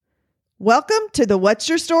Welcome to the What's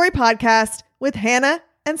Your Story podcast with Hannah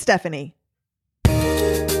and Stephanie.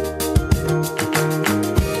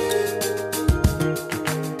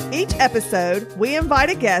 Each episode, we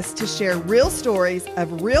invite a guest to share real stories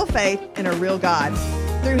of real faith in a real God.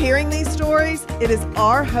 Through hearing these stories, it is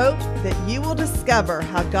our hope that you will discover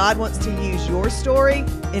how God wants to use your story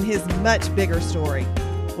in His much bigger story.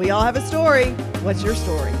 We all have a story. What's your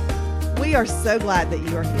story? We are so glad that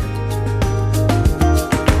you are here.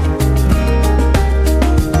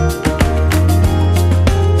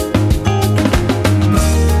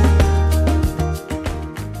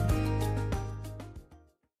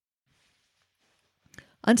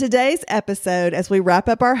 On today's episode, as we wrap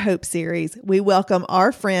up our Hope series, we welcome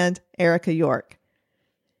our friend, Erica York.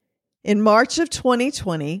 In March of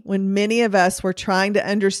 2020, when many of us were trying to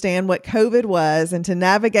understand what COVID was and to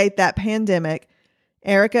navigate that pandemic,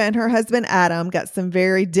 Erica and her husband, Adam, got some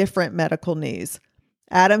very different medical news.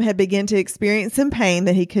 Adam had begun to experience some pain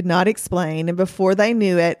that he could not explain, and before they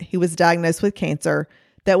knew it, he was diagnosed with cancer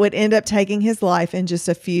that would end up taking his life in just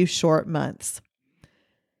a few short months.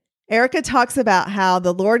 Erica talks about how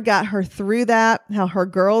the Lord got her through that, how her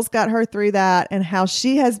girls got her through that, and how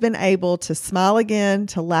she has been able to smile again,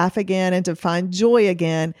 to laugh again, and to find joy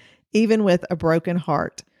again, even with a broken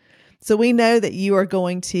heart. So we know that you are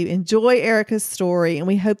going to enjoy Erica's story, and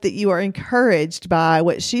we hope that you are encouraged by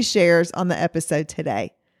what she shares on the episode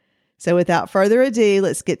today. So without further ado,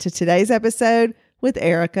 let's get to today's episode with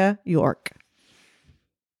Erica York.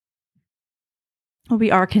 We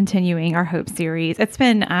are continuing our Hope series. It's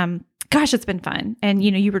been, it's been fun. And,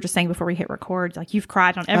 you were just saying before we hit record, like you've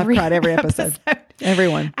cried on every I've cried every episode.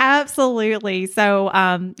 Everyone. Absolutely. So,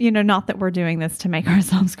 not that we're doing this to make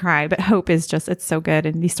ourselves cry, but hope is just, it's so good.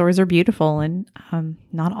 And these stories are beautiful, and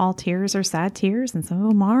not all tears are sad tears, and some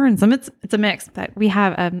of them are, and some it's a mix. But we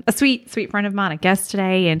have a sweet friend of mine, a guest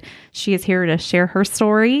today, and she is here to share her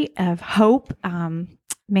story of hope.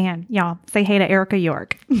 Y'all say hey to Erica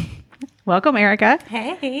York. Welcome, Erica.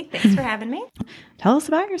 Hey, thanks for having me. Tell us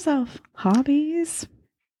about yourself. Hobbies.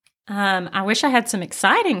 I wish I had some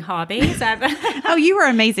exciting hobbies. Oh, you were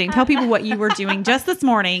amazing. Tell people what you were doing just this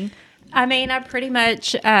morning. I mean, I pretty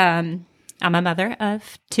much, I'm a mother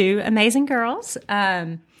of two amazing girls.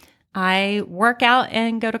 I work out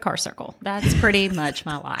and go to Car Circle. That's pretty much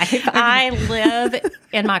my life. I live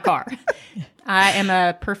in my car. I am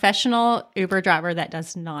a professional Uber driver that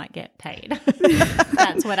does not get paid.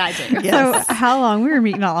 That's what I do. Yes. So how long, we were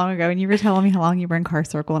meeting not long ago, and you were telling me how long you were in Car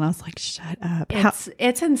Circle, and I was like, shut up.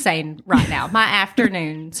 It's insane right now. My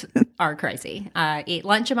afternoons are crazy. I eat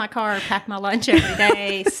lunch in my car, pack my lunch every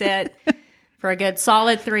day, sit for a good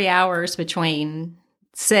solid 3 hours between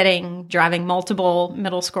sitting, driving multiple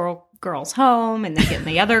middle school girls home, and then getting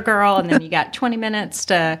the other girl, and then you got 20 minutes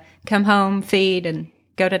to come home, feed, and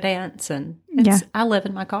go to dance. And I live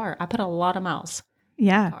in my car. I put a lot of miles in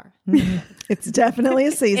my car. It's definitely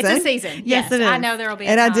a season. It's a season. Yes, it is. I know there will be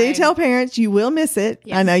and a time. I do tell parents, you will miss it.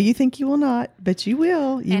 Yes. I know you think you will not, but you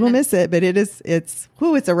will. You will miss it, but it's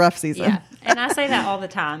a rough season. Yeah. And I say that all the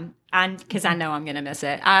time because I know I'm going to miss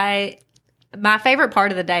it. My favorite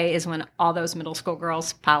part of the day is when all those middle school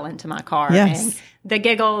girls pile into my car. Yes. And the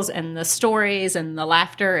giggles and the stories and the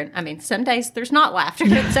laughter. And I mean, some days there's not laughter.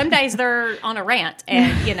 Some days they're on a rant.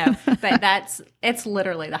 And, but it's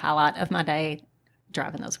literally the highlight of my day,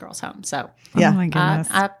 driving those girls home. So yeah. Oh my goodness.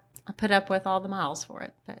 I put up with all the miles for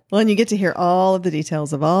it. But. Well, and you get to hear all of the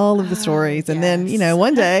details of all of the stories. And then,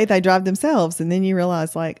 one day they drive themselves, and then you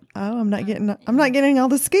realize like, oh, I'm not getting all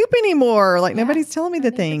the scoop anymore. Like nobody's telling me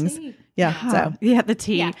the things. Yeah. The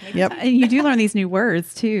tea. Yeah, yep. And you do learn these new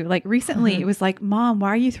words too. Like recently it was like, Mom, why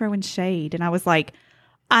are you throwing shade? And I was like,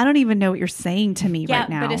 I don't even know what you're saying to me right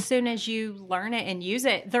now. But as soon as you learn it and use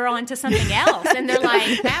it, they're on to something else. And they're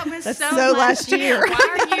like, that was so last year.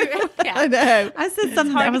 Why are you? Yeah. I know. I said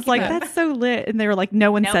something. I was like, that's so lit. And they were like,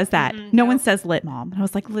 no one says that. No one says lit, Mom. And I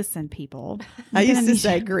was like, listen, people. I used to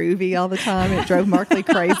say groovy all the time. It drove Markley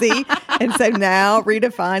crazy. And so now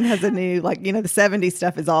Redefine has a new, the 70s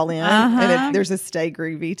stuff is all in. And there's a Stay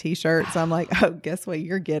Groovy t-shirt. So I'm like, oh, guess what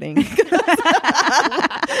you're getting?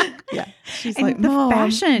 Yeah. She's and like, the Mom,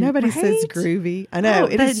 fashion, nobody right? says groovy. I know.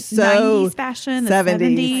 It is so 90s fashion, the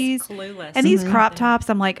 70s. Clueless. And these crop tops,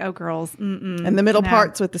 I'm like, oh, girls. And the middle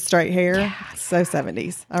parts with the straight hair. Yes. So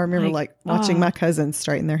 70s. I remember watching my cousins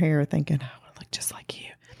straighten their hair thinking, I would look just like you.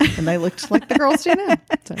 And they looked like the girls do now.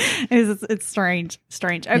 So. It's strange.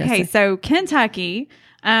 Okay, Yes. So Kentucky,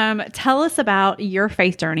 tell us about your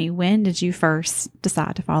faith journey. When did you first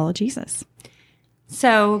decide to follow Jesus?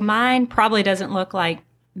 So mine probably doesn't look like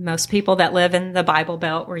most people that live in the Bible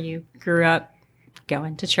Belt where you grew up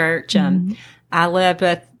going to church. I lived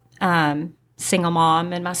with single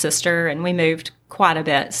mom and my sister, and we moved quite a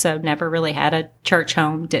bit. So never really had a church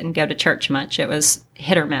home, didn't go to church much. It was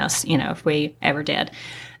hit or miss, if we ever did.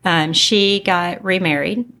 She got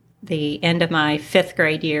remarried the end of my 5th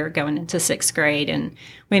grade year, going into 6th grade. And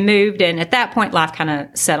we moved, and at that point, life kind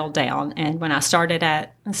of settled down. And when I started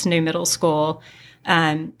at this new middle school,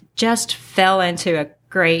 just fell into a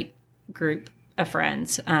great group of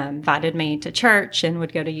friends, invited me to church and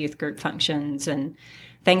would go to youth group functions and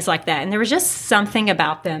things like that. And there was just something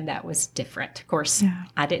about them that was different. Of course,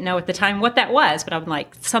 I didn't know at the time what that was, but I'm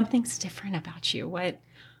like, something's different about you.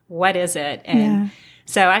 What is it? And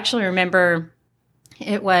so I actually remember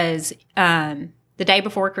it was the day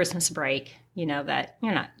before Christmas break, that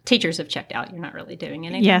teachers have checked out. You're not really doing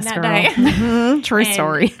anything that girl. day. Mm-hmm. True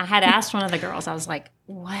story. I had asked one of the girls, I was like,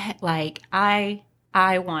 what? Like, I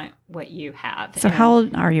want what you have. So how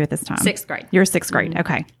old are you at this time? 6th grade. You're 6th grade.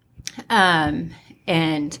 Okay.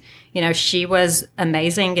 And, she was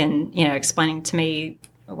amazing and, explaining to me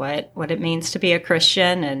what it means to be a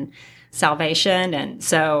Christian and salvation. And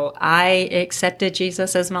so I accepted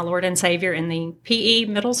Jesus as my Lord and Savior in the PE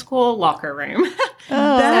middle school locker room.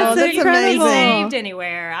 That's incredible. amazing. Saved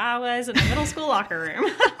anywhere. I was in the middle school locker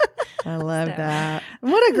room. I love that.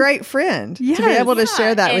 What a great friend to be Yes. able to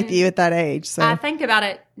share that with And you at that age. So I think about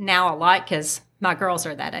it now a lot because my girls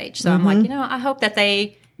are that age. So I'm like, I hope that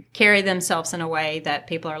they carry themselves in a way that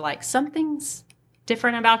people are like, something's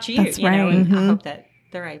different about you. That's And I hope that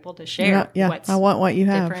they're able to share what's I want what you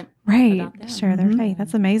have. different. Right. about them. Share their faith.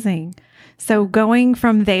 That's amazing. So going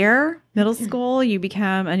from there, middle school, you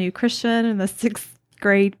become a new Christian in the 6th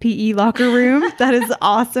grade PE locker room. That is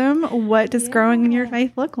awesome. What does growing in your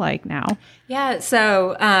faith look like now? Yeah.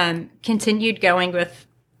 So continued going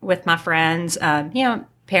with my friends.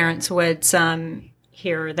 Parents would some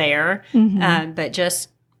here or there, but just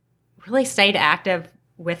really stayed active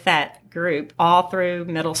with that group all through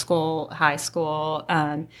middle school, high school.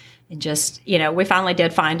 And just, we finally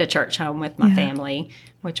did find a church home with my family,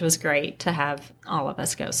 which was great to have all of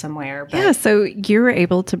us go somewhere. But Yeah. So you were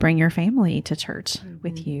able to bring your family to church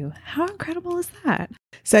with you. How incredible is that?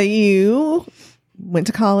 So you went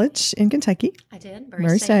to college in Kentucky, I did.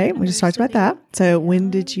 Murray State. We just talked about that. So when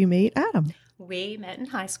did you meet Adam? We met in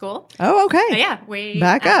high school. Oh, okay. So yeah, we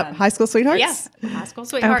Back up. High school sweethearts? Yes, high school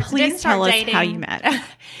sweethearts. Please tell us how you met.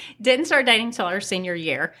 Didn't start dating till our senior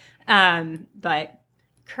year. But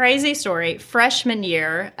crazy story. Freshman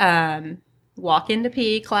year, walk into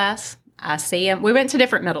PE class. I see him. We went to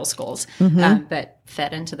different middle schools, but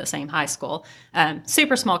fed into the same high school.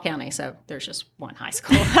 Super small county, so there's just one high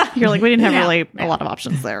school. You're like, we didn't have really a lot of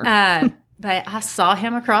options there. But I saw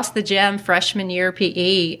him across the gym freshman year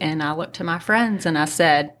PE, and I looked to my friends and I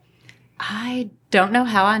said, I don't know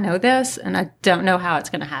how I know this, and I don't know how it's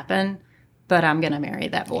going to happen, but I'm going to marry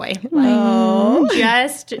that boy.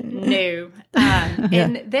 Just knew.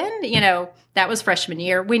 And then, that was freshman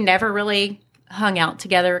year. We never really hung out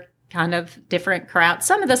together, kind of different crowds,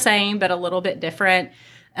 some of the same, but a little bit different.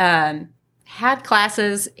 Had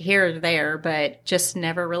classes here or there, but just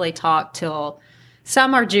never really talked till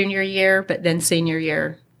some our junior year, but then senior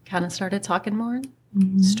year kind of started talking more,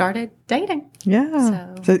 started dating.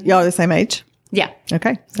 Yeah. So y'all are the same age? Yeah.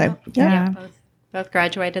 Okay. So, Yeah. Both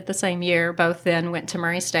graduated the same year. Both then went to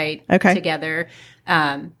Murray State Okay. together.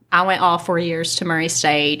 I went all 4 years to Murray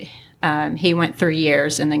State. He went 3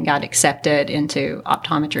 years and then got accepted into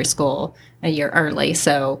optometry school a year early.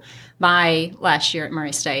 So my last year at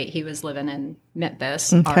Murray State, he was living in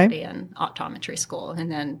Memphis, already in optometry school,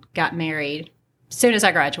 and then got married as soon as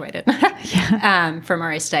I graduated from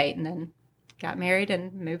Murray State, and then got married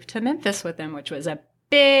and moved to Memphis with him, which was a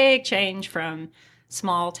big change from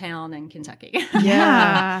small town in Kentucky.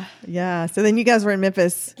 Yeah. Yeah. So then you guys were in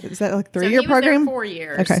Memphis. Was that like a 3-year So he was program? there 4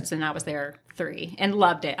 years, Okay. and I was there 3, and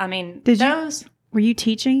loved it. I mean, Did you- those Were you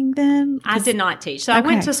teaching then? I did not teach. So I Okay.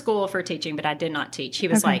 went to school for teaching, but I did not teach. He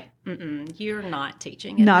was like, "You're not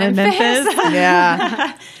teaching in Not in Memphis." Memphis?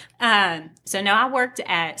 Yeah. So no, I worked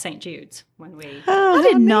at St. Jude's when we. Oh, I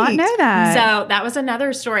did how not neat. know that. So that was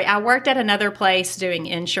another story. I worked at another place doing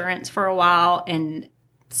insurance for a while, and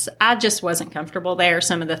I just wasn't comfortable there.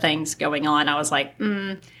 Some of the things going on, I was like,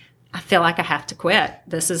 I feel like I have to quit.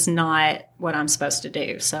 This is not what I'm supposed to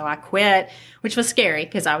do. So I quit, which was scary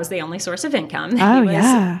because I was the only source of income. Oh, he was,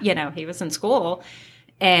 yeah. he was in school.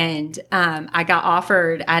 And I got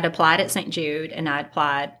offered, I'd applied at St. Jude and I'd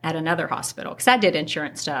applied at another hospital because I did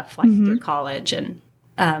insurance stuff like through college and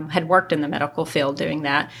had worked in the medical field doing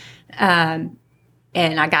that. And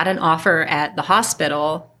I got an offer at the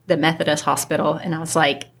hospital, the Methodist hospital. And I was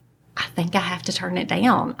like, I think I have to turn it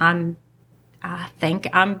down. I think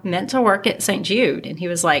I'm meant to work at St. Jude. And he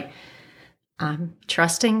was like, I'm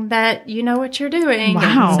trusting that you know what you're doing.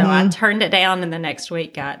 Wow. And so I turned it down, and the next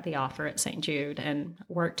week got the offer at St. Jude and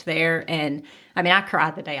worked there. And I mean, I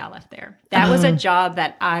cried the day I left there. That was a job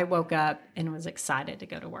that I woke up and was excited to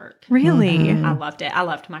go to work. Really? I loved it. I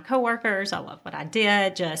loved my coworkers. I loved what I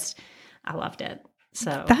did. I loved it.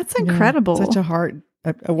 So That's incredible. Such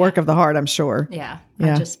a work of the heart, I'm sure. yeah.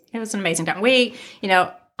 Yeah. It was an amazing time.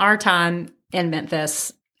 Our time in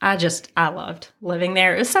Memphis, I loved living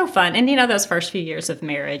there. It was so fun. And those first few years of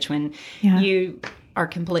marriage when you are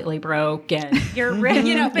completely broke and you're but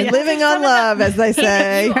Living on love, as they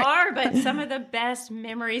say. You are, but some of the best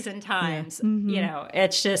memories and times,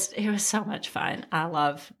 it was so much fun. I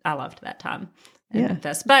loved that time in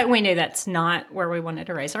Memphis. But we knew that's not where we wanted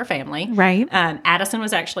to raise our family. Right. Addison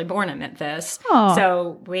was actually born in Memphis. Oh.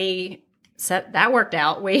 So that worked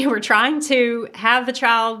out. We were trying to have the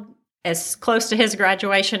child as close to his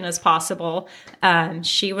graduation as possible.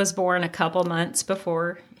 She was born a couple months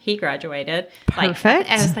before he graduated. Perfect.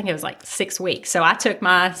 I was thinking it was like 6 weeks. So I took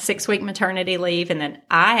my 6-week maternity leave, and then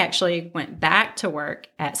I actually went back to work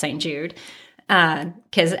at St. Jude.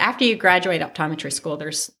 Because after you graduate optometry school,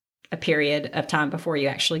 there's a period of time before you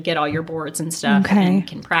actually get all your boards and stuff and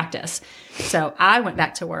can practice. So I went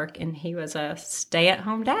back to work, and he was a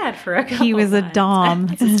stay-at-home dad for a couple He was a months. dom.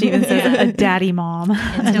 As Stephen says, a daddy mom.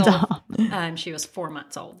 Until she was 4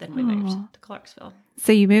 months old. Then we moved to Clarksville.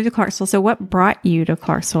 So you moved to Clarksville. So what brought you to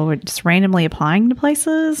Clarksville? Just randomly applying to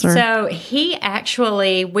places? Or? So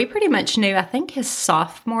we pretty much knew, I think his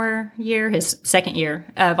sophomore year, his second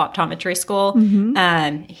year of optometry school,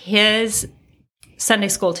 his Sunday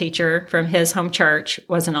school teacher from his home church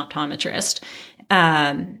was an optometrist.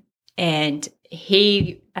 And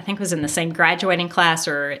he, I think, was in the same graduating class,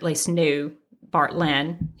 or at least knew Bart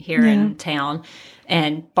Lynn here in town.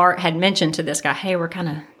 And Bart had mentioned to this guy, hey, we're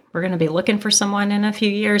going to be looking for someone in a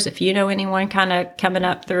few years. If you know anyone kind of coming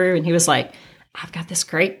up through. And he was like, I've got this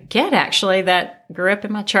great kid actually that grew up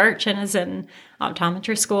in my church and is in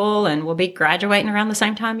optometry school and will be graduating around the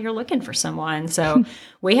same time you're looking for someone. So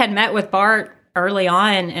we had met with Bart early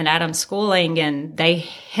on in Adam's schooling, and they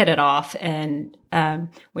hit it off. And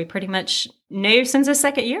we pretty much knew since the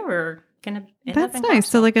second year we were going to end up in That's nice.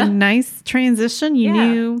 So like a nice transition. You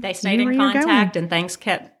knew they stayed in contact, and things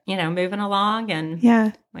kept moving along.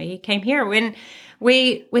 And we came here. When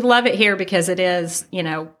we love it here because it is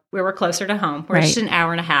we were closer to home. We're just an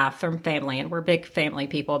hour and a half from family, and we're big family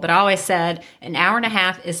people. But I always said an hour and a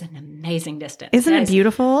half is an amazing distance. Isn't it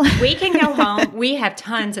beautiful? We can go home. We have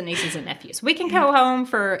tons of nieces and nephews. We can go home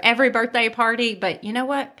for every birthday party, but you know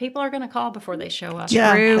what? People are going to call before they show up.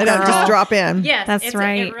 Yeah, True, they don't girl. just drop in. Yes, That's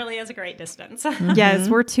right. It really is a great distance. Yes,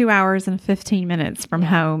 we're 2 hours and 15 minutes from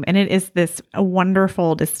home, and it is a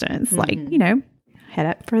wonderful distance. Like, head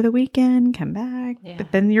up for the weekend, come back. Yeah.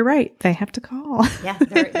 But then you're right. They have to call. Yeah,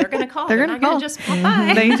 they're going to call. They're not gonna going to just pop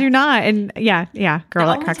by. They do not. And girl, The that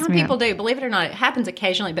only cracks time me people up. do, believe it or not, it happens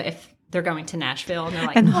occasionally, but if they're going to Nashville and they're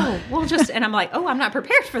like, and I'm like, oh, I'm not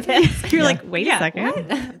prepared for this. You're like, wait a second.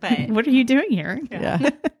 What? But What are you doing here?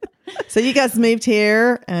 Yeah. So you guys moved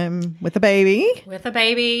here with a baby. with a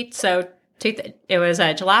baby. So it was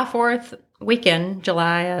July 4th weekend,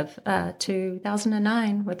 July of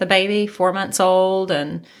 2009 with a baby, 4 months old.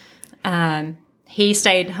 And he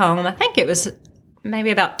stayed home. I think it was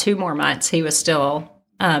maybe about 2 more months. He was still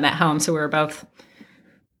at home. So we were both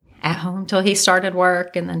at home till he started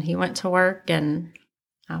work, and then he went to work, and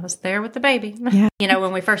I was there with the baby. Yeah.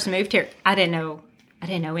 When we first moved here, I didn't know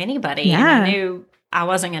anybody. Yeah. And I knew I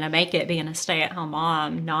wasn't going to make it being a stay-at-home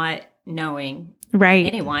mom, not knowing Right.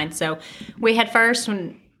 anyone. So we had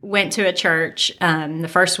went to a church the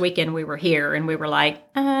first weekend we were here, and we were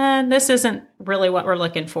like, this isn't really what we're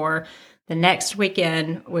looking for. The next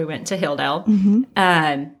weekend we went to Hilldale.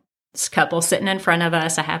 This couple sitting in front of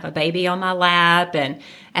us. I have a baby on my lap, and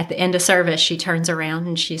at the end of service, she turns around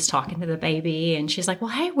and she's talking to the baby, and she's like, well,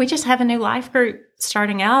 hey, we just have a new life group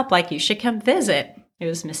starting up. Like, you should come visit. It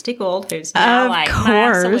was Misty Gould, who's now my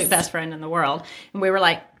absolute best friend in the world. And we were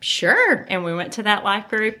like, sure. And we went to that life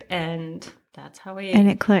group, and that's how we... And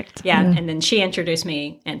it clicked. Yeah. And then she introduced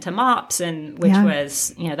me into MOPS, which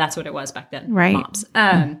was, that's what it was back then. Right. MOPS.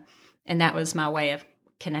 And that was my way of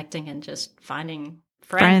connecting and just finding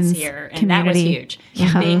friends here. And community. That was huge.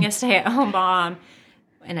 Yeah. Being a stay-at-home mom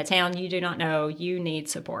in a town you do not know, you need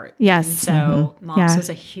support. Yes. And so MOPS Yeah. was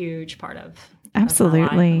a huge part of Absolutely. my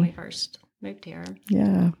life when we first moved here.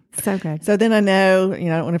 Yeah. So good. So then I know, I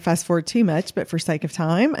don't want to fast forward too much, but for sake of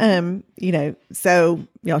time, so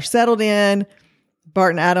y'all settled in.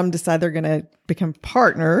 Bart and Adam decide they're going to become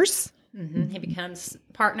partners. He becomes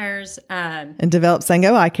partners. And develop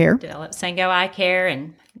Sango Eye Care. Develop Sango Eye Care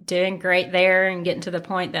and doing great there and getting to the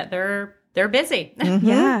point that they're busy.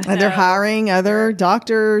 Yeah. And they're hiring other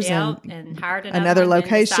doctors and hired another one,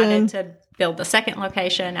 location. And decided to build the second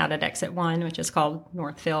location out at Exit 1, which is called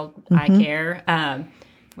Northfield Eye Care,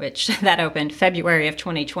 which that opened February of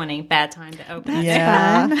 2020. Bad time to open.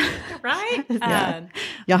 Yeah. Right?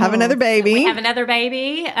 Y'all have another baby. We have another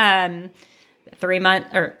baby.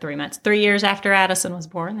 3 years after Addison was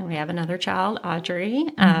born, and we have another child, Audrey.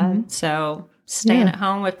 So staying at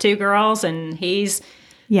home with 2 girls, and he's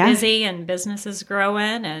busy, and business is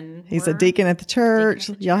growing, and he's a deacon at the church.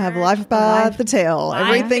 Y'all have life by the tail.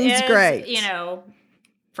 Life Everything's is, great. You know,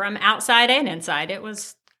 from outside and inside, it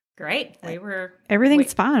was great.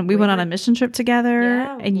 Everything's fine. We went on a mission trip together,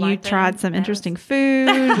 and you tried some interesting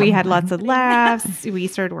food. We had lots of laughs. We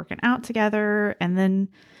started working out together, and then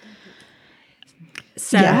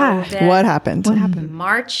what happened?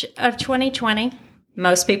 March of 2020.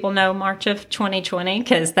 Most people know March of 2020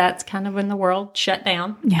 because that's kind of when the world shut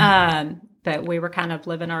down. Yeah. But we were kind of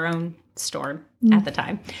living our own storm at the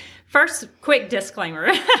time. First, quick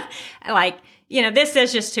disclaimer. This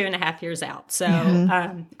is just 2.5 years out. So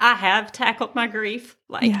I have tackled my grief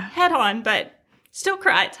head on, but still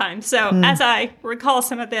cry at times. So as I recall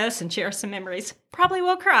some of this and share some memories, probably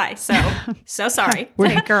will cry. So sorry.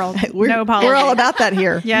 Hey, girl, no apology. We're all about that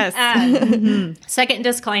here. Yes. Second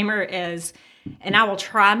disclaimer is, and I will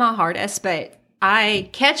try my hardest, but I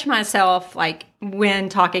catch myself when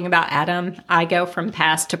talking about Adam, I go from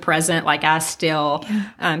past to present. I still,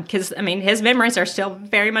 because his memories are still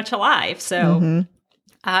very much alive. So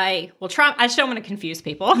I will try. I just don't want to confuse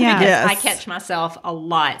people because I catch myself a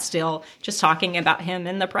lot still just talking about him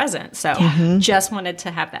in the present. So just wanted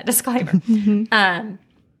to have that disclaimer.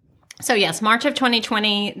 So yes, March of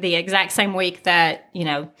 2020, the exact same week that,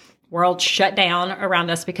 world shut down around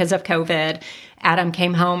us because of COVID, Adam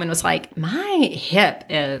came home and was like, my hip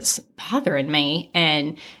is bothering me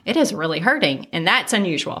and it is really hurting. And that's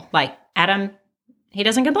unusual. Adam, he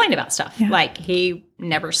doesn't complain about stuff. He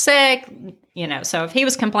never sick, so if he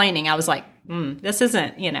was complaining, I was like, this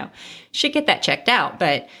isn't, should get that checked out.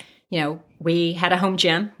 But, we had a home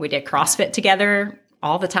gym. We did CrossFit together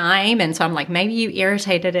all the time. And so I'm like, maybe you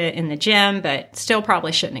irritated it in the gym, but still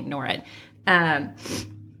probably shouldn't ignore it.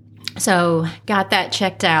 So got that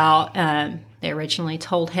checked out. They originally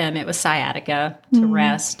told him it was sciatica to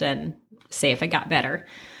rest and see if it got better.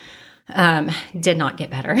 Did not get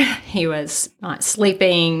better. He was not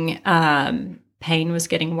sleeping. Pain was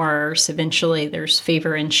getting worse. Eventually there's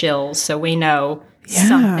fever and chills. So we know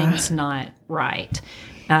something's not right.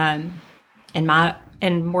 In my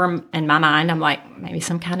mind, I'm like, maybe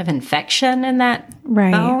some kind of infection in that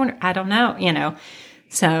bone. I don't know,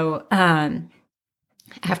 So,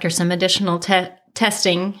 after some additional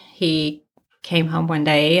testing, he came home one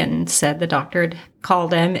day and said the doctor had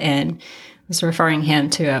called him and was referring him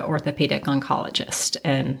to an orthopedic oncologist.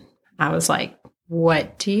 And I was like,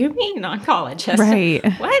 what do you mean oncologist? Right.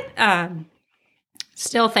 What?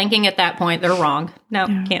 Still thinking at that point, they're wrong. No,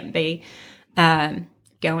 can't be.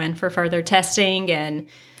 Go in for further testing. And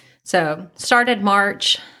so started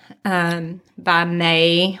March. By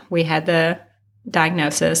May, we had the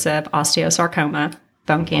diagnosis of osteosarcoma,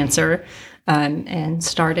 bone cancer, and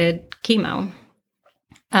started chemo.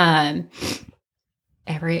 Chemo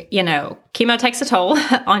takes a toll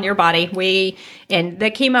on your body. And the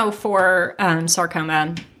chemo for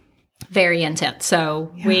sarcoma, very intense.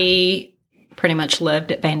 So we pretty much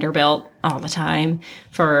lived at Vanderbilt all the time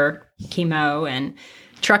for chemo and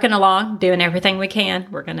trucking along, doing everything we can.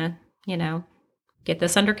 We're going to, get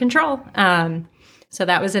this under control. So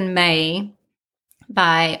that was in May.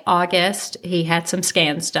 By August, he had some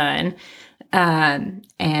scans done.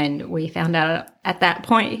 And we found out at that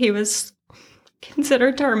point he was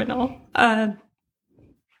considered terminal. It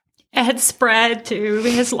had spread to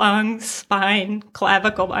his lungs, spine,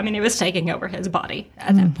 clavicle. It was taking over his body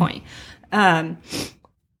at that point. After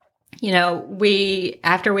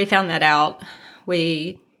we found that out,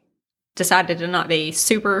 we decided to not be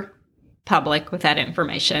super public with that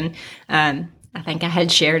information. I think I had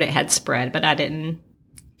shared it had spread, but I didn't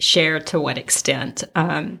share to what extent.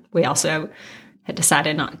 We also had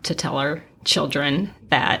decided not to tell our children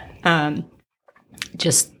that,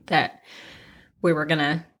 just that we were going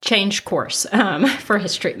to change course for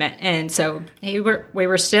his treatment. And so we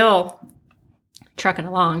were still trucking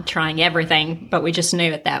along, trying everything, but we just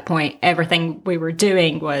knew at that point everything we were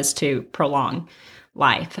doing was to prolong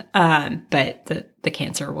life. But the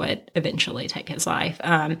cancer would eventually take his life.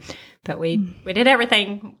 But we did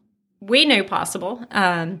everything we knew possible.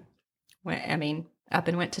 up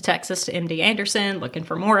and went to Texas to MD Anderson looking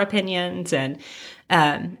for more opinions. And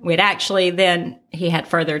we'd actually then, he had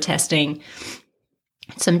further testing,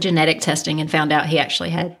 some genetic testing, and found out he actually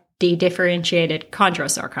had dedifferentiated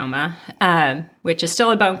chondrosarcoma, which is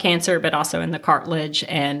still a bone cancer, but also in the cartilage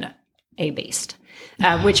and a beast,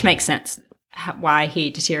 which makes sense why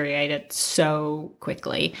he deteriorated so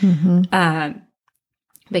quickly.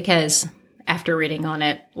 Because after reading on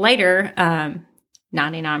it later,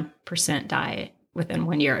 99% die within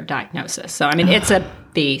 1 year of diagnosis. So, I mean, it's a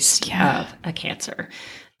beast of a cancer.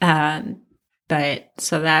 But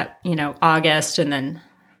so that, August, and then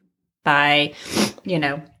by,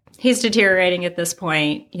 he's deteriorating at this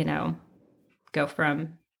point, go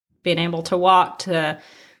from being able to walk to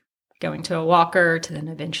going to a walker to then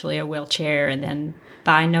eventually a wheelchair. And then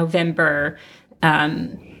by November,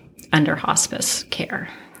 under hospice care.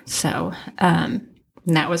 So, and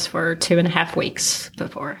that was for 2.5 weeks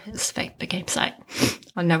before his fate became sight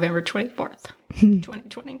on November 24th,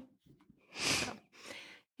 2020. So,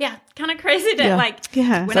 yeah, kind of crazy to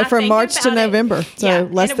So from March to November,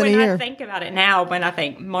 less than a year. When I think about it now, when I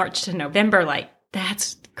think March to November,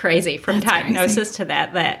 that's crazy from diagnosis to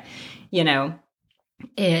that,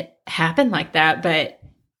 it happened like that. But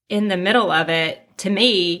in the middle of it, to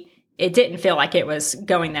me, it didn't feel like it was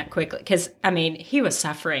going that quickly because, I mean, he was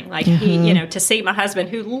suffering. He, to see my husband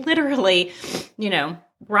who literally,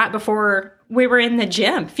 right before we were in the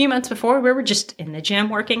gym, a few months before, we were just in the gym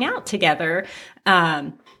working out together.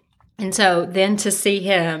 And so then to see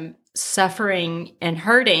him suffering and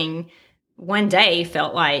hurting one day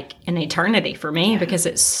felt like an eternity for me because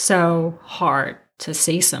it's so hard to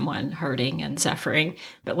see someone hurting and suffering.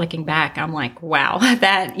 But looking back, I'm like, wow,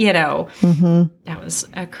 that, that was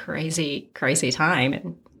a crazy, crazy time.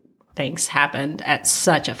 And things happened at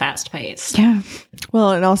such a fast pace. Yeah.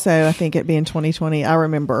 Well, and also I think it being 2020, I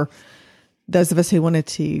remember those of us who wanted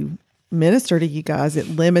to minister to you guys, it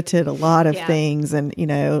limited a lot of things. And,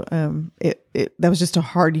 that was just a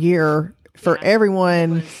hard year for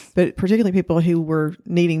everyone, but particularly people who were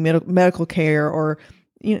needing medical care or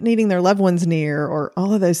needing their loved ones near or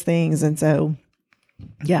all of those things. And so,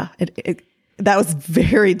 that was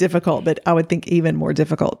very difficult, but I would think even more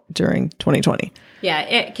difficult during 2020.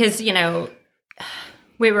 Yeah. Cause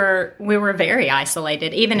we were very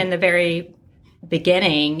isolated, even in the very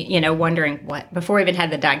beginning, wondering before we even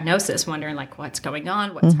had the diagnosis, wondering what's going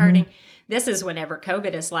on, what's hurting. This is whenever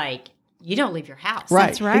COVID is you don't leave your house. Right.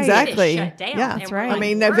 That's right. Exactly. Shut down. Yeah. That's right. I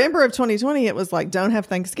mean, November of 2020, it was don't have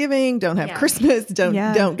Thanksgiving, don't have Christmas,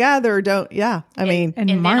 don't gather, don't. Yeah. I mean,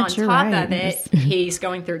 and March, then on top of it, he's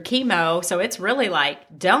going through chemo. So it's really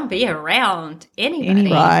don't be around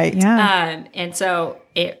anybody. Right. Yeah. And so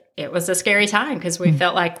it was a scary time because we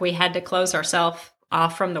felt like we had to close ourselves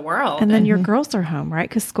off from the world. And then your girls are home, right?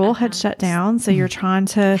 Because school had shut down. So you're trying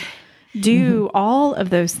to do all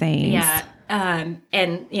of those things. Yeah. And,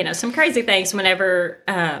 some crazy things whenever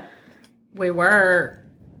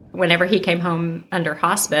whenever he came home under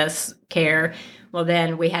hospice care, well,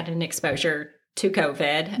 then we had an exposure to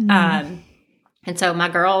COVID. And so my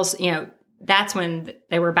girls, that's when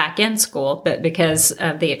they were back in school, but because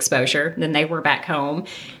of the exposure, then they were back home.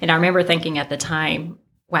 And I remember thinking at the time,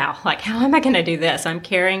 wow, how am I going to do this? I'm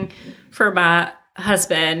caring for my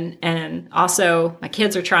husband, and also my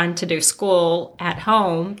kids are trying to do school at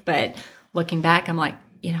home, but looking back, I'm like,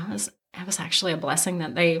 it was actually a blessing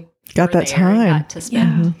that they got that time, got to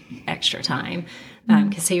spend extra time,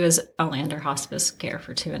 because he was only under hospice care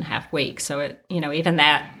for 2.5 weeks. So it, even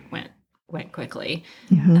that went quickly.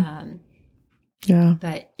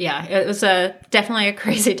 But it was definitely a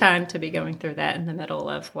crazy time to be going through that in the middle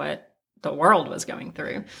of what the world was going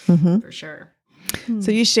through, for sure.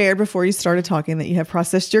 So you shared before you started talking that you have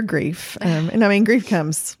processed your grief, and I mean, grief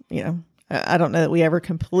comes, I don't know that we ever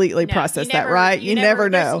completely process that, right? You never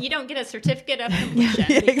know. You don't get a certificate of completion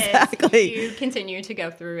exactly. You continue to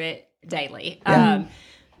go through it daily. Yeah.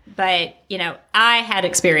 But, I had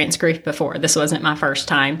experienced grief before. This wasn't my first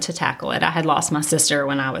time to tackle it. I had lost my sister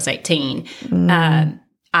when I was 18.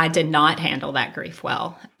 I did not handle that grief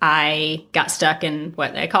well. I got stuck in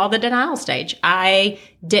what they call the denial stage. I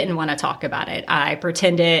didn't want to talk about it. I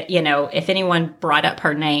pretended, if anyone brought up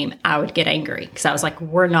her name, I would get angry because I was like,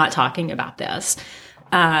 we're not talking about this.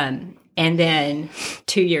 And then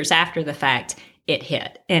 2 years after the fact, it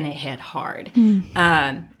hit, and it hit hard.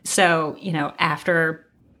 So, after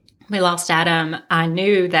we lost Adam, I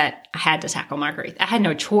knew that I had to tackle my grief. I had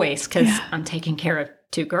no choice because I'm taking care of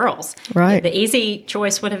 2 girls. Right. The easy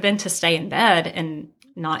choice would have been to stay in bed and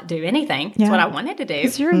not do anything. That's what I wanted to do.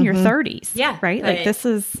 Because you're in your 30s. Yeah. Right? This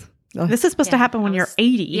is This is supposed to happen when you're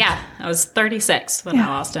 80. Yeah, I was 36 when I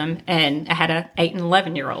lost him, and I had an 8 and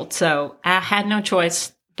 11-year-old. So I had no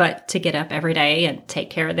choice but to get up every day and take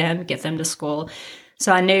care of them, get them to school.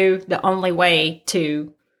 So I knew the only way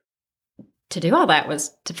to do all that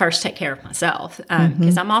was to first take care of myself,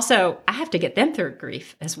 because I have to get them through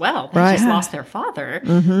grief as well. They just lost their father.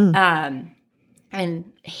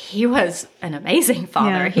 And he was an amazing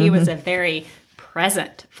father. He was a very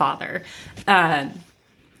present father.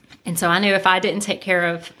 And so I knew if I didn't take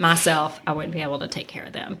care of myself, I wouldn't be able to take care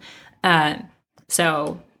of them.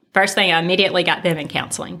 So first thing, I immediately got them in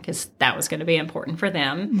counseling, because that was going to be important for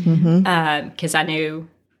them. Because I knew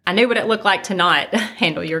what it looked like to not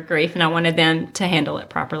handle your grief, and I wanted them to handle it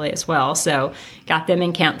properly as well. So got them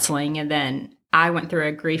in counseling, and then I went through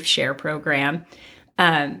a grief share program,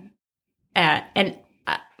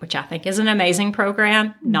 which I think is an amazing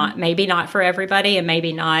program. Maybe not for everybody, and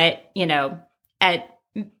maybe not, at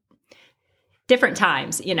different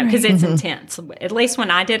times, because it's intense. At least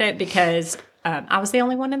when I did it, because I was the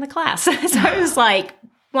only one in the class, so it was like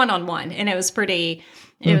one-on-one, and it was pretty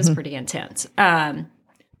intense.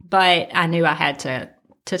 But I knew I had to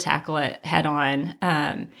tackle it head on.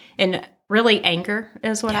 And really, anger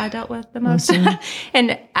is what I dealt with the most.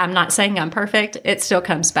 And I'm not saying I'm perfect; it still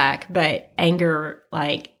comes back. But anger,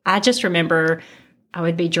 like, I just remember I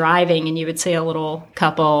would be driving, and you would see a little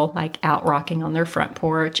couple like out rocking on their front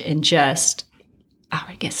porch, and just I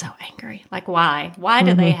would get so angry. Like, why? Why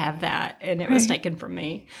do they have that? And it was taken from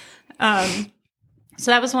me.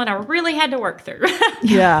 So that was one I really had to work through.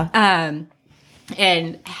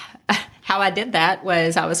 And how I did that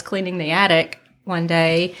was I was cleaning the attic one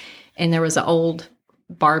day, and there was an old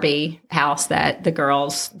Barbie house that the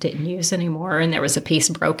girls didn't use anymore, and there was a piece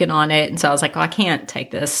broken on it. And so I was like, I can't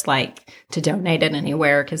take this to donate it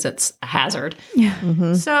anywhere, because it's a hazard.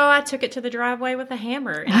 So I took it to the driveway with a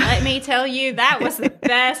hammer, and let me tell you, that was the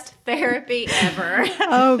best therapy ever.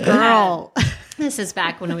 Oh, girl. This is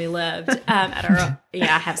back when we lived at our. I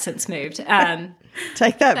have since moved.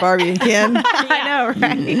 Take that, Barbie and Ken. I know,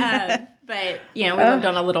 right? But we lived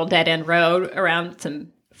on a little dead end road around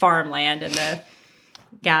some farmland, and the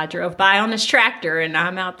guy drove by on his tractor, and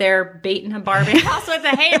I'm out there beating a Barbie house with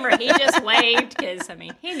a hammer. He just waved, because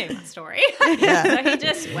he knew my story. So he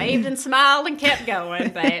just waved and smiled and kept going.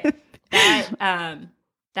 But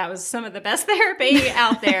that was some of the best therapy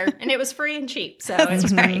out there, and it was free and cheap. So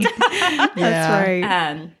it's great. That's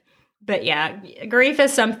right. But yeah, grief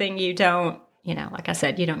is something you don't, like I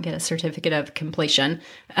said, you don't get a certificate of completion.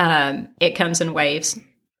 It comes in waves.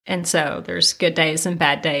 And so there's good days and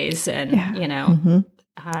bad days. And,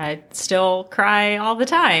 I still cry all the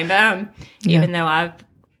time, even though I've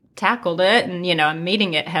tackled it and, I'm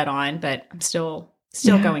meeting it head on, but I'm still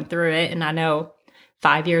going through it. And I know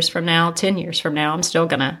 5 years from now, 10 years from now, I'm still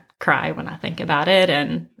going to cry when I think about it,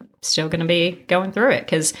 and still going to be going through it,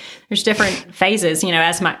 because there's different phases,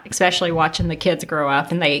 especially watching the kids grow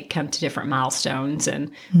up and they come to different milestones,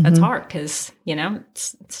 and that's hard, because,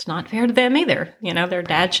 it's not fair to them either. Their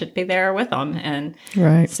dad should be there with them. And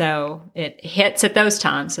so it hits at those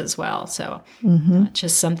times as well. So it's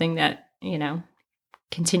just something that,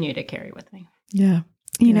 continue to carry with me. Yeah.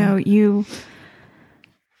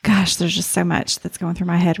 Gosh, there's just so much that's going through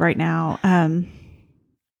my head right now.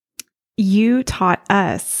 You taught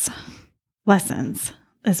us lessons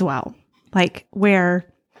as well, like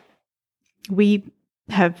where we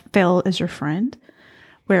have failed as your friend,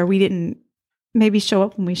 where we didn't maybe show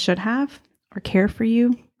up when we should have, or care for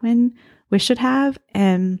you when we should have,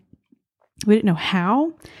 and we didn't know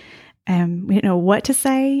how, and we didn't know what to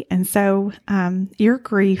say. And so your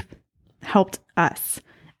grief helped us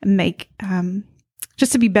make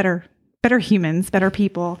just to be better humans, better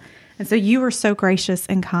people. And so you were so gracious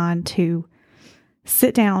and kind to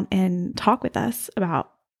sit down and talk with us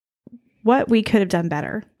about what we could have done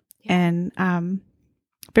better, and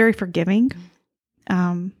very forgiving.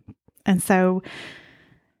 And so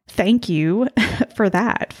thank you for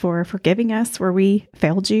that, for forgiving us where we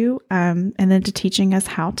failed you, and then to teaching us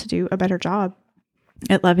how to do a better job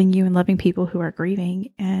at loving you and loving people who are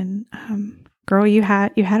grieving. And girl, you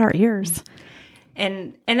had our ears.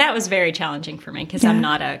 And that was very challenging for me, because I'm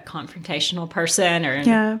not a confrontational person or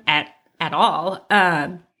at all.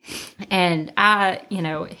 And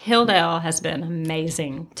Hilldale has been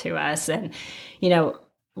amazing to us. And,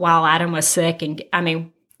 while Adam was sick, and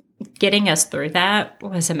getting us through that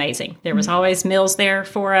was amazing. There was always meals there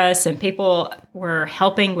for us, and people were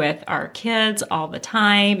helping with our kids all the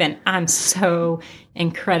time. And I'm so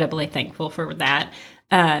incredibly thankful for that.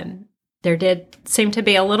 There did seem to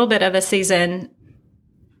be a little bit of a season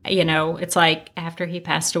you know, it's like after he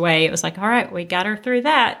passed away, it was like, all right, we got her through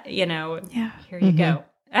that, you know, Yeah. here you go.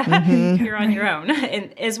 You're on your own,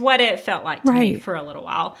 and is what it felt like to me for a little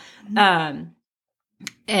while.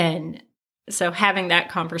 And so having that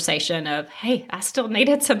conversation of, hey, I still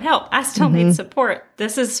needed some help. I still need support.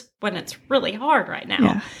 This is when it's really hard right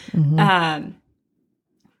now. Yeah.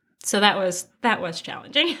 So that was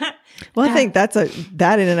challenging. Well, I think that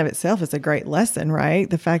in and of itself is a great lesson, right?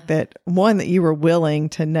 The fact that that you were willing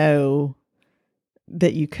to know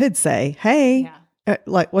that you could say, hey,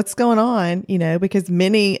 like what's going on, you know, because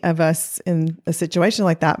many of us in a situation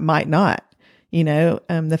like that might not, you know,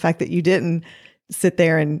 the fact that you didn't sit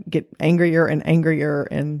there and get angrier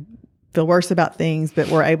and feel worse about things, but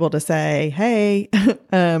were able to say, hey,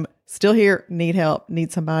 still here, need help,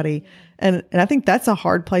 need somebody. And I think that's a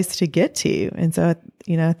hard place to get to. And so,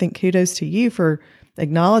 you know, I think kudos to you for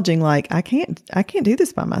acknowledging, like, I can't do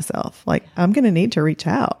this by myself. Like, I'm going to need to reach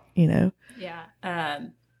out, you know? Yeah.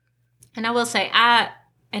 And I will say, I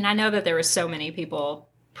know that there were so many people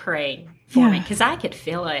praying for me because I could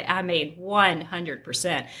feel it. I mean,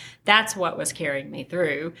 100%. That's what was carrying me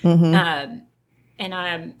through. And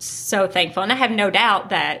I'm so thankful. And I have no doubt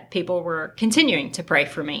that people were continuing to pray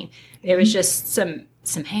for me. It was just some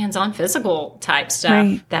hands-on physical type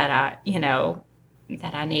stuff that I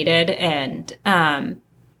needed. And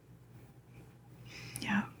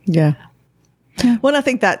yeah. Well, I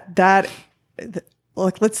think that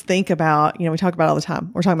like, let's think about, you know, we talk about it all the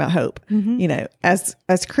time. We're talking about hope. You know, as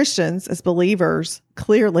Christians, as believers,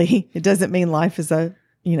 clearly it doesn't mean life is a,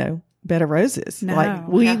 you know, bed of roses. No. Like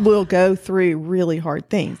we will go through really hard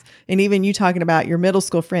things. And even you talking about your middle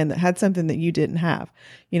school friend that had something that you didn't have,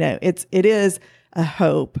 you know, it is a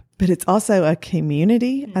hope, but it's also a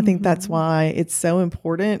community. I think that's why it's so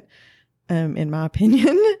important, in my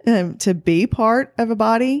opinion, to be part of a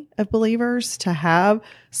body of believers, to have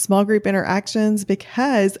small group interactions,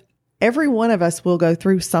 because every one of us will go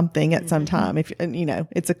through something at some time. And you know,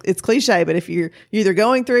 it's cliche, but if you're either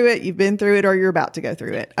going through it, you've been through it, or you're about to go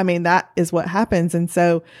through it. I mean, that is what happens. And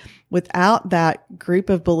so without that group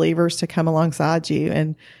of believers to come alongside you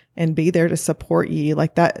and be there to support you,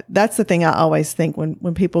 like that's the thing I always think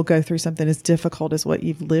when people go through something as difficult as what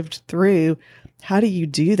you've lived through. How do you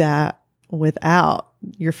do that without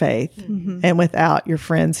your faith and without your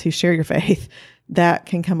friends who share your faith that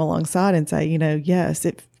can come alongside and say, you know, yes,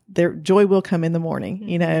 their joy will come in the morning.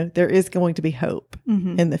 You know, there is going to be hope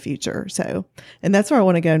in the future. So, and that's where I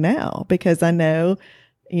want to go now, because I know,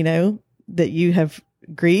 you know, that you have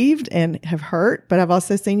grieved and have hurt, but I've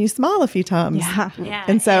also seen you smile a few times. Yeah.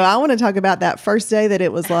 And so I want to talk about that first day that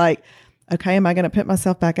it was like, okay, am I going to put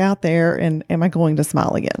myself back out there, and am I going to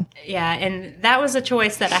smile again? Yeah. And that was a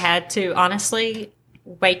choice that I had to honestly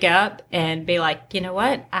wake up and be like, you know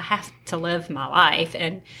what? I have to live my life.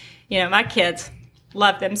 And, you know, my kids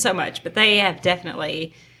love them so much, but they have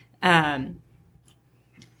definitely, they've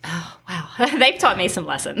taught me some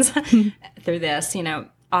lessons through this. You know,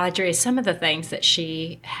 Audrey, some of the things that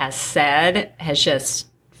she has said has just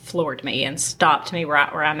floored me and stopped me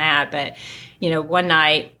right where I'm at. But, you know, one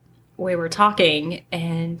night we were talking,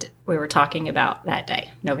 and we were talking about that day,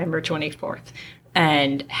 November 24th,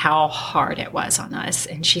 and how hard it was on us.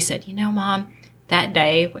 And she said, you know, Mom, that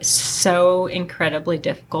day was so incredibly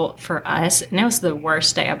difficult for us, and it was the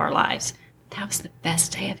worst day of our lives. That was the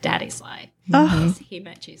best day of Daddy's life. He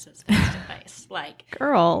met Jesus face to face. Like,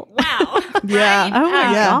 Girl. wow. Yeah. Right? Oh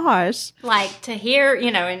my gosh. Like, to hear, you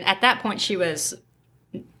know, and at that point she was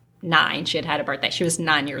 9. She had had a birthday. She was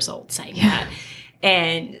 9 years old saying that.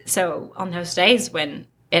 And so on those days when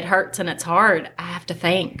it hurts and it's hard, I have to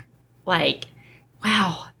think, like,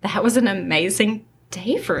 wow, that was an amazing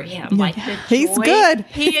day for him. Like, the He's joy good.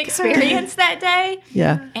 he experienced that day.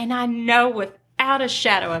 Yeah. And I know without a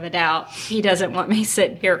shadow of a doubt, he doesn't want me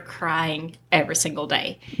sitting here crying every single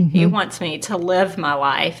day. He wants me to live my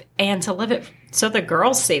life and to live it so the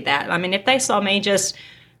girls see that. I mean, if they saw me just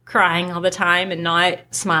crying all the time and not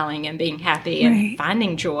smiling and being happy and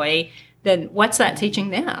finding joy, then what's that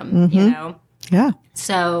teaching them, you know? Yeah.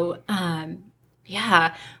 So,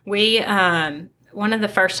 we, one of the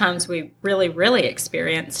first times we really, really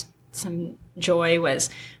experienced some joy was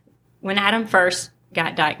when Adam first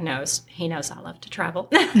got diagnosed. He knows I love to travel.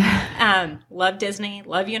 Love Disney,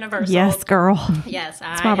 love Universal. Yes, girl. Yes,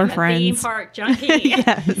 I why we're am a theme friends. park junkie.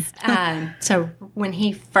 Yes. So when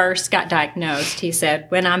he first got diagnosed, he said,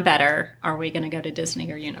 when I'm better, are we going to go to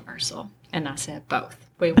Disney or Universal? And I said, both.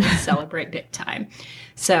 We will celebrate big time.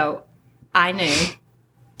 So I knew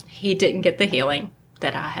he didn't get the healing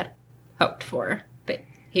that I had hoped for, but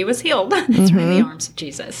he was healed through the arms of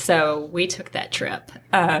Jesus. So we took that trip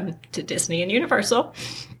to Disney and Universal.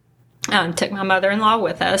 took my mother-in-law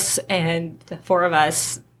with us, and the four of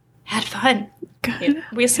us had fun. Good.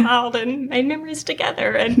 We smiled and made memories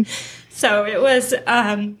together. And so it was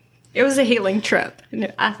a healing trip.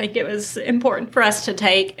 And I think it was important for us to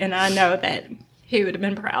take, and I know that he would have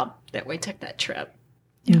been proud that we took that trip.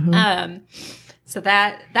 So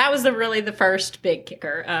that was really the first big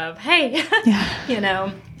kicker of, hey,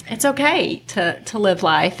 it's okay to live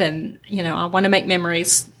life. And, I want to make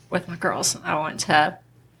memories with my girls. I want to,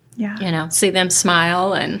 see them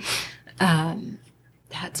smile. And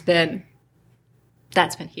that's been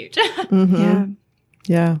huge.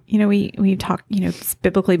 Yeah. We talk,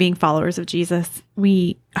 biblically being followers of Jesus,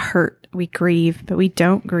 we hurt, we grieve, but we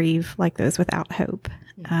don't grieve like those without hope.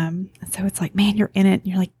 So it's like, man, you're in it. And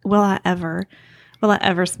you're like, will I ever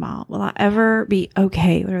smile? Will I ever be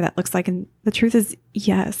okay? Whatever that looks like. And the truth is,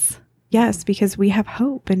 yes, because we have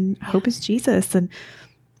hope, and hope is Jesus, and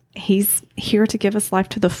he's here to give us life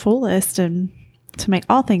to the fullest and to make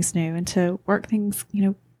all things new and to work things,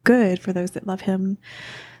 good for those that love him.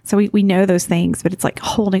 So we know those things, but it's like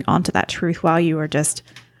holding on to that truth while you are just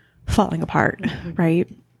falling apart. Right.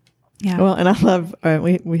 Yeah. Well, and I love,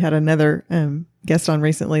 we had another guest on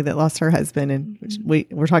recently that lost her husband, and we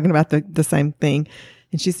were talking about the same thing.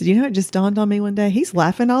 And she said, it just dawned on me one day, he's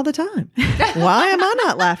laughing all the time. Why am I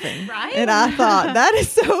not laughing? Right. And I thought, that is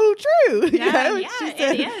so true. Yeah, She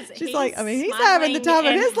said, it is. She's He's like, he's having the time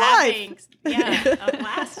of his life. A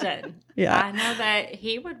blasting. Yeah. I know that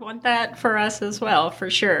he would want that for us as well, for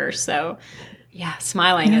sure. So,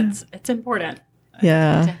 smiling, it's important.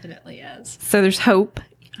 Yeah. It definitely is. So there's hope.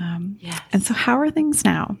 Yes. And so how are things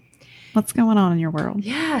now? What's going on in your world?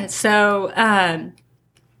 Yeah. So,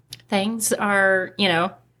 things are,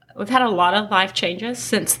 we've had a lot of life changes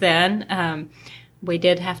since then. We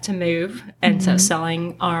did have to move. And so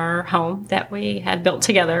selling our home that we had built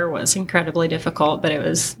together was incredibly difficult, but it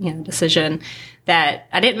was, a decision that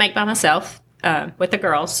I didn't make by myself, with the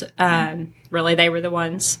girls. Really, they were the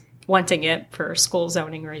ones wanting it for school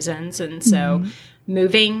zoning reasons. And so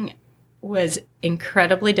moving was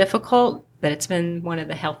incredibly difficult, but it's been one of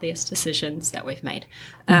the healthiest decisions that we've made.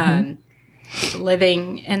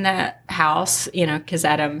 Living in that house, because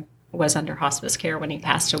Adam was under hospice care when he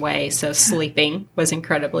passed away. So sleeping was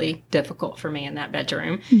incredibly difficult for me in that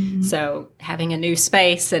bedroom. So having a new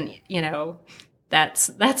space and,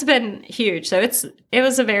 that's been huge. So it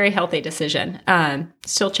was a very healthy decision.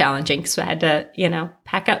 Still challenging because I had to,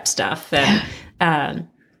 pack up stuff, and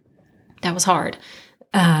that was hard.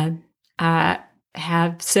 I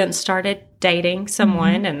have since started dating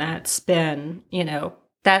someone, and that's been,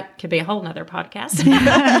 that could be a whole nother podcast.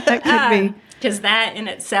 That could be. Because that in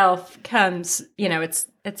itself comes,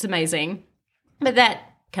 it's amazing. But that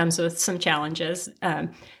comes with some challenges.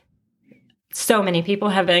 So many people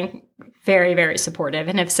have been very, very supportive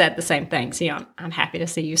and have said the same things. I'm happy to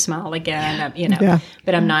see you smile again,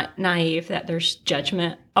 but I'm not naive that there's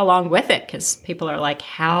judgment along with it, because people are like,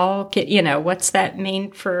 how can, what's that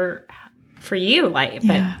mean for you? Like,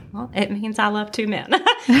 but it means I love two men.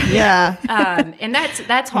 And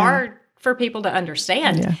that's hard for people to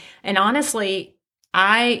understand. Yeah. And honestly,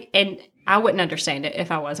 I wouldn't understand it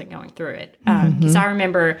if I wasn't going through it. Because I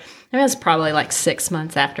remember, it was probably like 6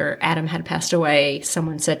 months after Adam had passed away,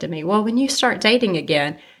 someone said to me, well, when you start dating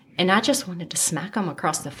again, and I just wanted to smack them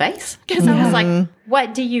across the face. Because I was like,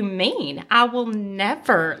 what do you mean? I will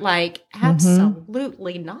never,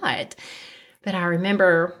 absolutely not. But I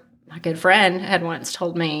remember my good friend had once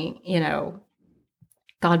told me,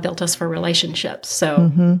 God built us for relationships.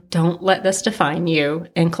 So don't let this define you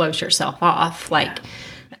and close yourself off.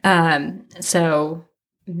 So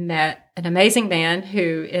met an amazing man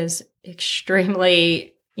who is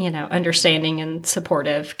extremely, understanding and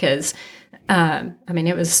supportive, because,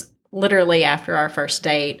 it was literally after our first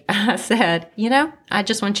date, I said, I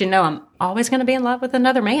just want you to know I'm always going to be in love with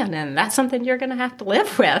another man, and that's something you're going to have to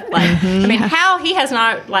live with. How he has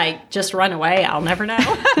not just run away, I'll never know.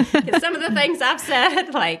 Some of the things I've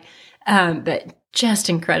said, but just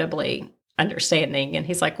incredibly understanding. And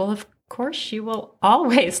he's like, well, of course you will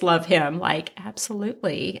always love him.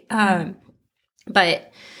 Absolutely.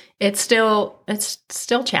 But it's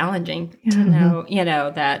still challenging to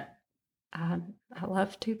know, that, I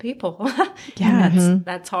love two people.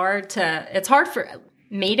 That's hard it's hard for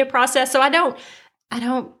me to process. So I don't,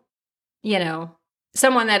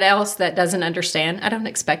 someone else that doesn't understand, I don't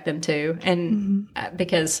expect them to. And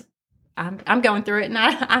because I'm going through it, and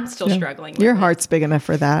I'm still struggling with Your it. heart's big enough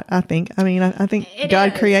for that, I think. I think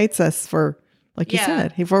God creates us for like you Yeah.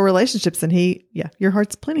 said, for relationships, and your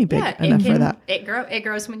heart's plenty big enough for that. It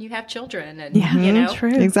grows when you have children, and Yeah, you know,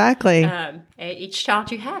 true. Exactly. Each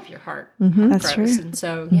child you have, your heart That's grows, true. and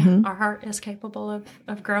so our heart is capable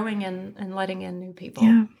of growing and letting in new people.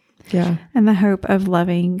 Yeah. Yeah. And the hope of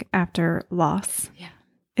loving after loss. Yeah.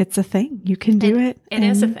 It's a thing. You can do it. It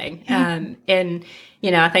is a thing. And, you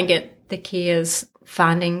know, I think the key is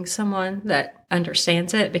finding someone that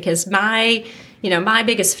understands it, because my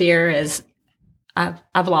biggest fear is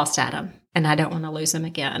I've lost Adam and I don't want to lose him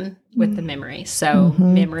again with the memories. So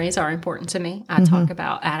memories are important to me. I talk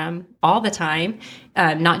about Adam all the time,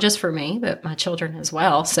 not just for me, but my children as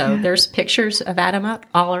well. So there's pictures of Adam up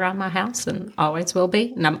all around my house and always will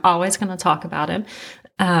be. And I'm always going to talk about him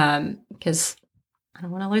because I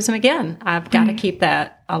don't want to lose him again. I've got to keep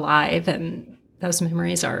that alive. And those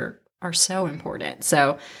memories are so important.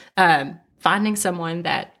 So finding someone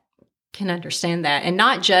that can understand that, and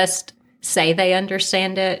not just say they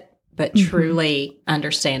understand it, but truly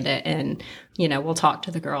understand it. And, you know, we'll talk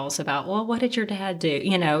to the girls about, well, what did your dad do?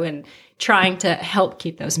 You know, and trying to help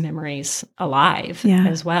keep those memories alive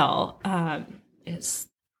as well. It's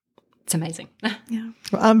amazing. Yeah.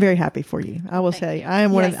 Well, I'm very happy for you. I will tell you, I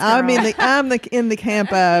am Yes, I'm girl. in the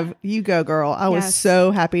camp of you go, girl. I was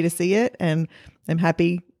so happy to see it, and I'm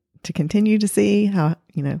happy to continue to see how,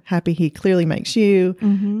 you know, happy he clearly makes you.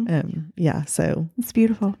 So It's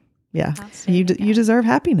beautiful. yeah, you deserve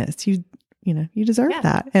happiness. You deserve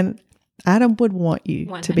that, and Adam would want you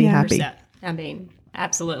to be happy. 100%. I mean,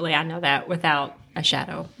 absolutely. I know that without a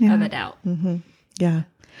shadow of a doubt. Yeah.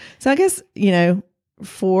 So I guess, you know,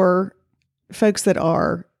 for folks that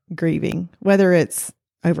are grieving, whether it's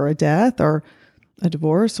over a death or a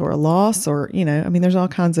divorce or a loss, or, you know, I mean, there's all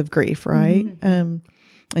kinds of grief, right? And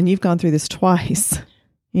you've gone through this twice,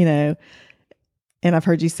 you know, and I've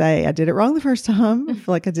heard you say, I did it wrong the first time. I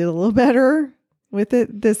feel like I did a little better with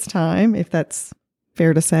it this time, if that's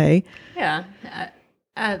fair to say. Yeah.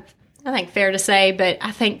 I think fair to say, but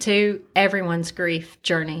I think too, everyone's grief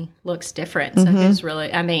journey looks different. So it's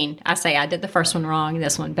really, I mean, I say I did the first one wrong,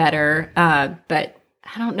 this one better. But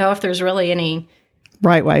I don't know if there's really any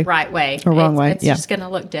right way or wrong way. It's just going to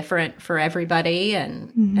look different for everybody,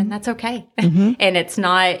 and that's okay. And it's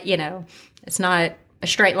not, you know, it's not a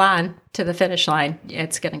straight line to the finish line.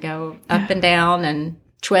 It's going to go up and down and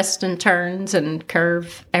twist and turns and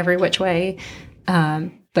curve every which way.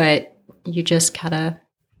 But you just gotta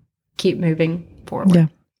keep moving forward. Yeah.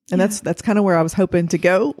 And that's kind of where I was hoping to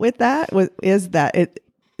go with that, is that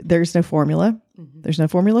there's no formula. There's no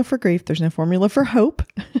formula for grief. There's no formula for hope.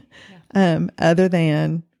 Other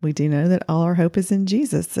than we do know that all our hope is in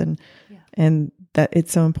Jesus, and that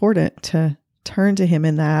it's so important to turn to him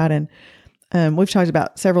in that. And we've talked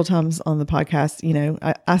about several times on the podcast, you know,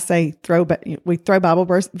 I say we throw Bible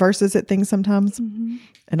verses at things sometimes, and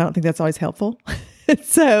I don't think that's always helpful.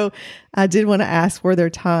 So I did want to ask, were there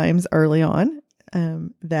times early on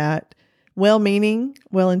that well-meaning,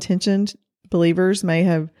 well-intentioned believers may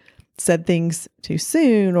have said things too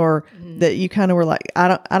soon, or that you kind of were like, I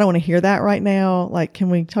don't want to hear that right now? Like, can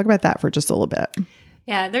we talk about that for just a little bit?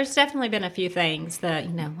 Yeah, there's definitely been a few things that,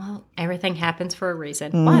 you know, well, everything happens for a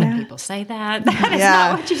reason. Why do people say that? That is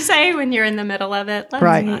not what you say when you're in the middle of it.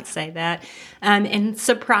 Let's not say that. And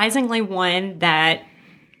surprisingly, one that,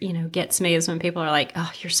 you know, gets me is when people are like,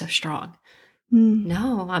 oh, you're so strong.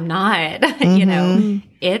 No, I'm not. You know,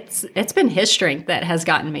 it's been his strength that has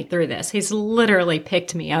gotten me through this. He's literally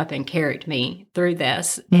picked me up and carried me through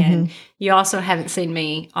this. And you also haven't seen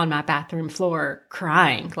me on my bathroom floor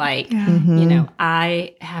crying. Like, you know,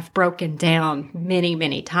 I have broken down many,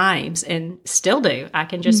 many times and still do. I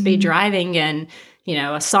can just be driving and, you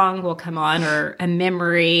know, a song will come on or a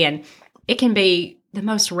memory, and it can be the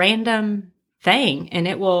most random thing and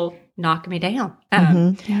it will knock me down.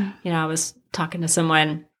 You know, I was talking to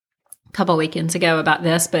someone a couple weekends ago about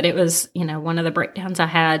this, but it was, you know, one of the breakdowns I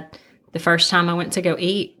had the first time I went to go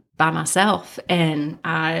eat by myself, and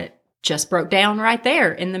I just broke down right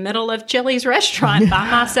there in the middle of Chili's restaurant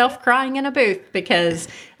by myself, crying in a booth because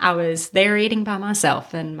I was there eating by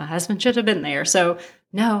myself and my husband should have been there. So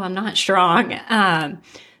no, I'm not strong.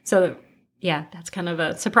 So yeah, that's kind of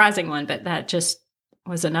a surprising one, but that just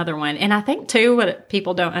was another one. And I think too, what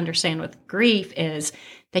people don't understand with grief is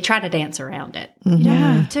they try to dance around it. You don't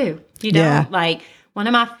have to. You don't. Like, one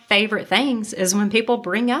of my favorite things is when people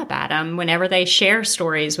bring up Adam whenever they share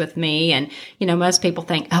stories with me. And, you know, most people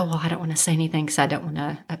think, oh, well, I don't want to say anything because I don't want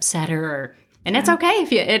to upset her. And it's okay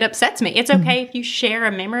if it upsets me. It's okay if you share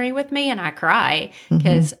a memory with me and I cry,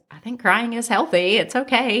 because I think crying is healthy. It's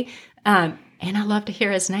okay. And I love to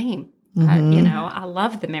hear his name. You know, I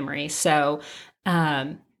love the memory. So,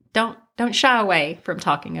 don't shy away from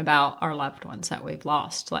talking about our loved ones that we've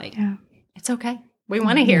lost. Like, it's okay. We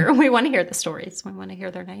want to hear. We want to hear the stories. We want to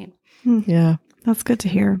hear their name. Yeah. That's good to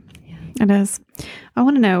hear. Yeah. It is. I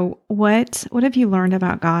want to know what have you learned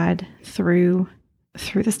about God through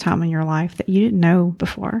this time in your life that you didn't know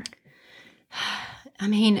before? I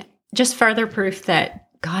mean, just further proof that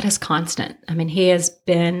God is constant. I mean, He has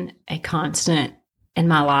been a constant in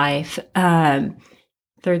my life.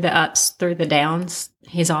 Through the ups, through the downs,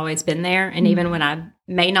 He's always been there. And even when I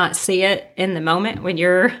may not see it in the moment, when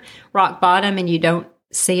you're rock bottom and you don't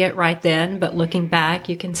see it right then, but looking back,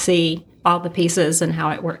 you can see all the pieces and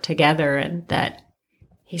how it worked together, and that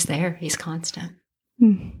He's there. He's constant.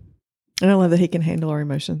 And I love that He can handle our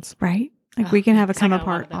emotions. Right. Like we can have a come I got a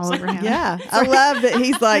lot apart of those. all over him. Yeah. I love that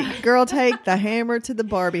He's like, girl, take the hammer to the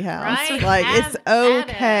Barbie house. Right. Like, Have it's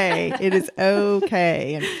okay. It is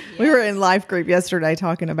okay. And we were in life group yesterday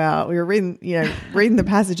talking about, we were reading the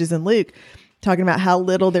passages in Luke, talking about how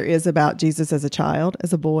little there is about Jesus as a child,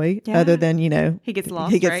 as a boy, other than, He gets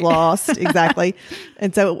lost. He gets right? lost. Exactly.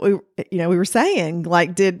 And so we were saying,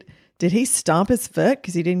 like, did he stomp his foot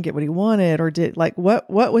because he didn't get what he wanted, or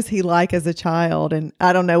what was he like as a child? And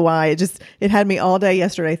I don't know why it had me all day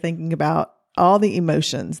yesterday thinking about all the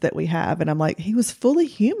emotions that we have. And I'm like, He was fully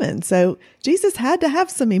human. So Jesus had to have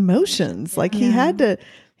some emotions. Like he had to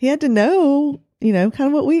know, kind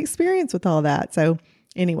of what we experience with all that. So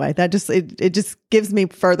anyway, that it just gives me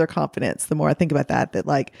further confidence the more I think about that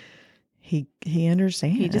like, he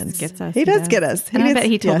understands. He just gets us. He does get us. And I bet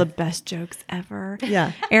he told the best jokes ever.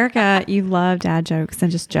 Yeah. Erica, you love dad jokes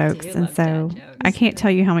and just jokes. And love so dad jokes. I can't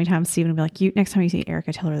tell you how many times Stephen will be like, next time you see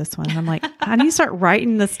Erica, tell her this one. And I'm like, I need to start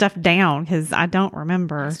writing this stuff down because I don't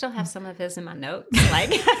remember. I still have some of his in my notes, like,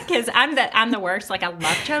 because I'm the worst. Like, I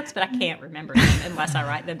love jokes, but I can't remember them unless I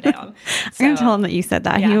write them down. I'm going to tell him that you said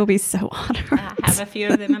that. Yeah. He will be so honored. I have a few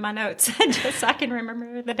of them in my notes just so I can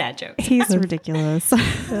remember the dad jokes. He's ridiculous.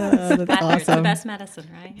 That's It's the awesome. best medicine,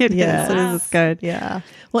 right? It is. Yes. It is. It's good. Yeah.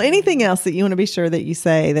 Well, anything else that you want to be sure that you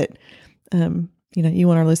say that, you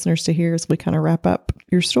want our listeners to hear as we kind of wrap up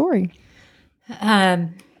your story?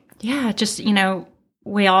 Just,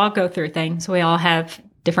 we all go through things. We all have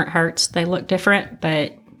different hurts. They look different,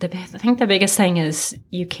 but I think the biggest thing is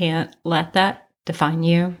you can't let that define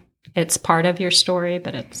you. It's part of your story,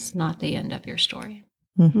 but it's not the end of your story.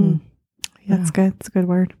 Mm-hmm. Yeah. That's good. It's a good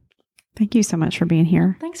word. Thank you so much for being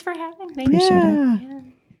here. Thanks for having me. Appreciate it. Yeah.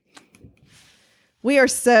 We are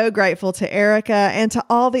so grateful to Erica and to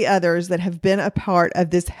all the others that have been a part of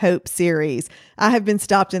this Hope series. I have been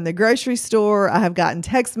stopped in the grocery store. I have gotten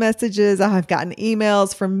text messages. I have gotten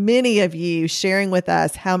emails from many of you sharing with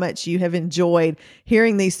us how much you have enjoyed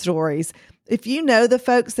hearing these stories. If you know the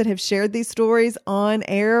folks that have shared these stories on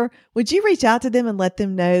air, would you reach out to them and let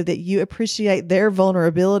them know that you appreciate their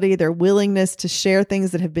vulnerability, their willingness to share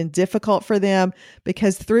things that have been difficult for them?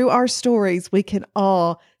 Because through our stories, we can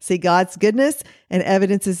all see God's goodness and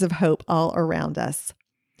evidences of hope all around us.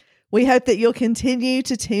 We hope that you'll continue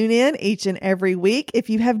to tune in each and every week. If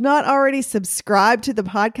you have not already subscribed to the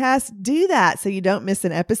podcast, do that so you don't miss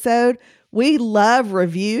an episode. We love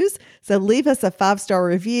reviews, so leave us a 5-star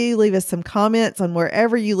review, leave us some comments on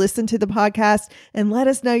wherever you listen to the podcast, and let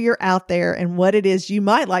us know you're out there and what it is you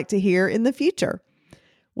might like to hear in the future.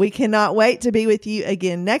 We cannot wait to be with you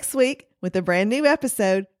again next week with a brand new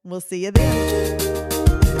episode. We'll see you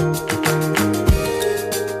then.